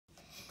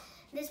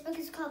This book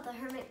is called The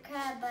Hermit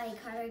Crab by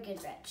Carter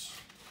Goodrich.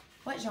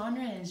 What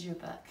genre is your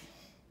book?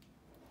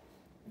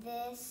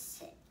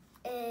 This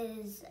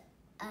is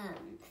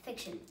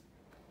fiction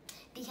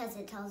because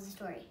it tells a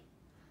story.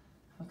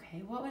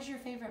 Okay, what was your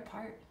favorite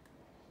part?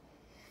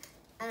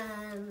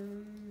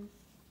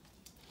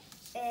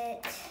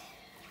 It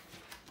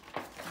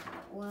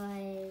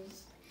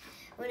was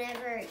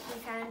whenever he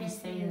found You his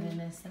say it in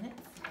a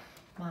sentence.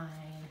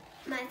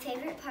 My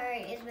favorite part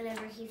is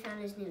whenever he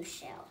found his new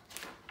shell.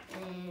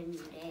 And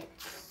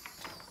it's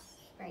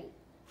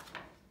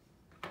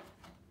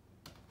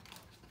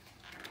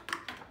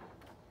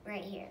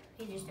right here.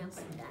 You just don't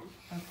put it down.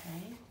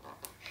 Okay.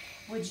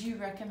 Would you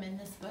recommend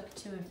this book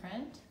to a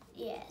friend?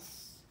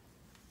 Yes.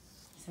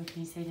 So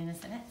can you say it in a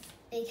sentence?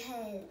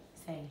 Because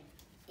Say.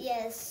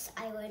 yes,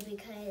 I would,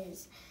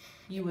 because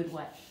You would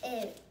what?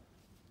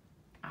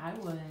 I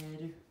would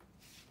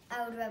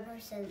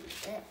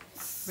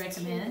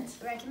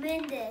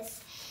recommend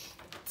this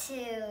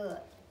to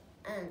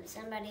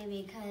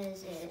somebody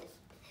because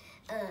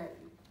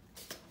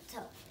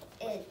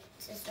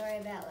it's a story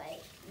about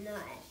like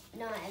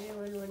not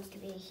everyone wants to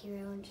be a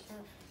hero and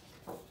stuff.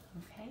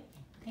 Okay.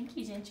 Thank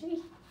you,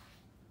 Gentrie.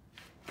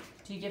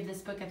 Do you give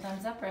this book a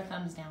thumbs up or a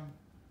thumbs down?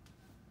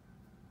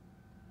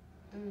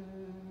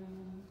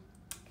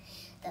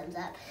 Thumbs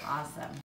up. Awesome.